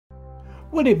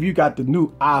What if you got the new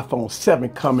iPhone 7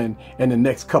 coming in the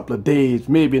next couple of days,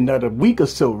 maybe another week or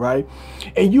so, right?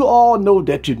 And you all know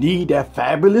that you need that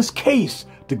fabulous case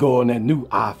to go on that new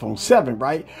iPhone 7,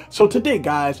 right? So today,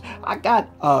 guys, I got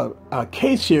a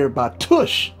case here by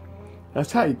TUCCH.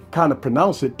 That's how you kind of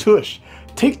pronounce it, TUCCH.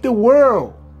 Take the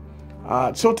world.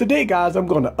 So today, guys, I'm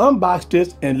going to unbox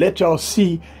this and let y'all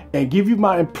see and give you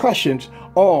my impressions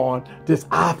on this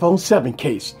iPhone 7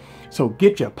 case. So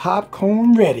get your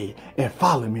popcorn ready and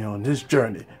follow me on this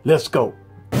journey. Let's go.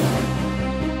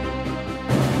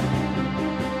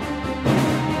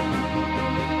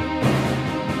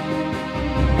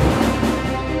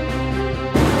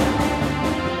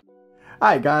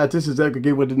 Alright guys, this is Edgar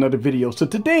again with another video. So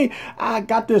today I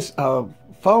got this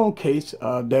phone case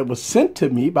that was sent to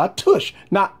me by TUCCH.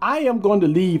 Now I am going to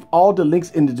leave all the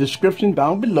links in the description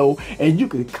down below, and you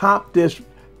can comp this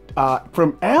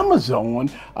from Amazon,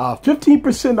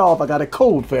 15% off. I got a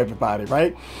code for everybody,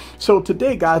 right? So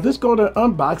today, guys, let's go to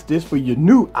unbox this for your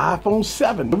new iPhone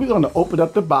 7. We're going to open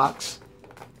up the box.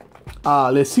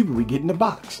 Let's see what we get in the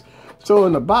box. So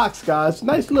in the box, guys,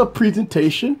 nice little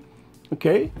presentation.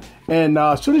 Okay, and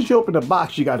as soon as you open the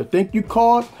box, you got a thank you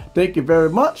card. Thank you very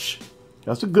much.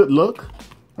 That's a good look,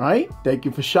 right? Thank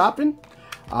you for shopping.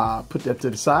 Put that to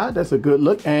the side. That's a good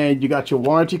look. And you got your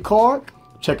warranty card.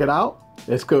 Check it out.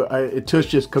 It's good.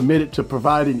 TUCCH is committed to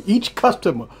providing each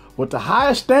customer with the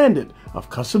highest standard of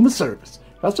customer service.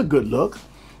 That's a good look.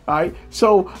 All right.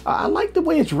 So I like the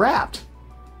way it's wrapped.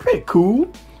 Pretty cool.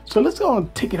 So let's go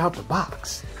and take it out the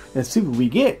box and see what we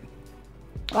get.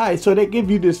 All right, so they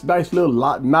give you this nice little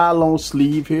nylon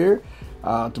sleeve here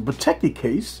to protect the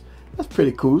case. That's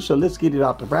pretty cool. So let's get it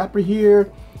out the wrapper here,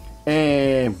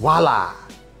 and voila,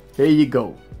 there you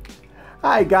go.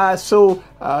 All right, guys, so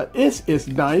it's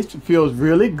nice. It feels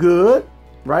really good,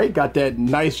 right? Got that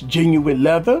nice genuine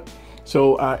leather.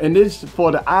 So, and this is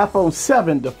for the iPhone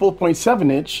 7, the 4.7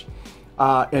 inch,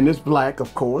 and it's black,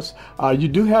 of course. You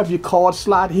do have your card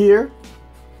slot here.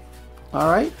 All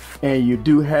right, and you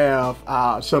do have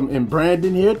some in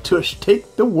branding here, TUCCH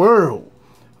Take the World,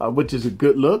 which is a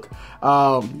good look.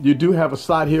 You do have a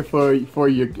slot here for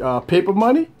your paper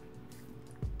money.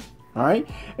 All right,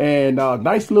 and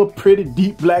nice little pretty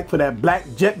deep black for that black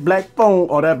jet black phone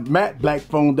or that matte black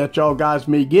phone that y'all guys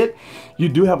may get. You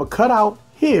do have a cutout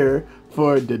here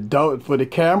for the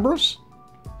cameras.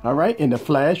 All right, and the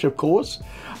flash, of course.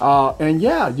 And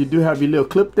yeah, you do have your little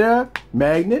clip there,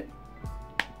 magnet.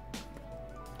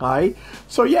 All right,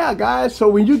 so yeah, guys, so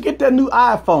when you get that new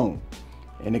iPhone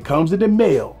and it comes in the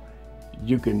mail,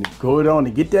 you can go on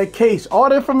and get that case,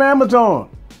 order from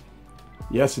Amazon.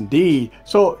 Yes, indeed.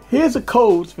 So here's the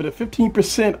codes for the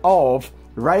 15% off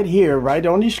right here, right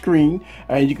on your screen,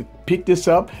 and you can pick this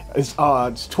up. It's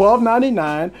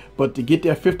 $12.99, but to get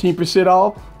that 15%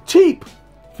 off, cheap,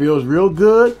 feels real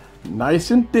good, nice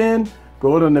and thin.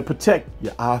 Go on to protect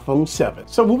your iPhone 7.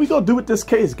 So what we're going to do with this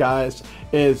case, guys,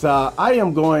 is I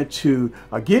am going to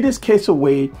give this case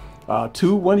away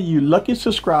to one of you lucky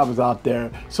subscribers out there.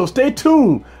 So stay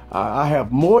tuned. I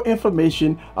have more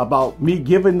information about me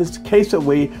giving this case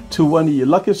away to one of your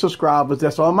lucky subscribers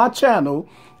that's on my channel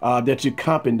that you're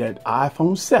comping that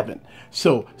iPhone 7.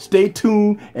 So stay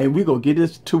tuned, and we're going to get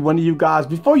this to one of you guys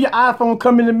before your iPhone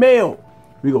come in the mail.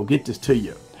 We're going to get this to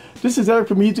you. This is Eric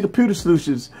from Easy Computer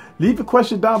Solutions. Leave a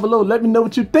question down below. Let me know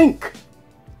what you think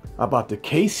about the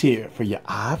case here for your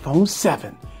iPhone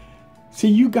 7. See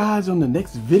you guys on the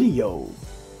next video.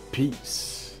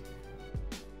 Peace.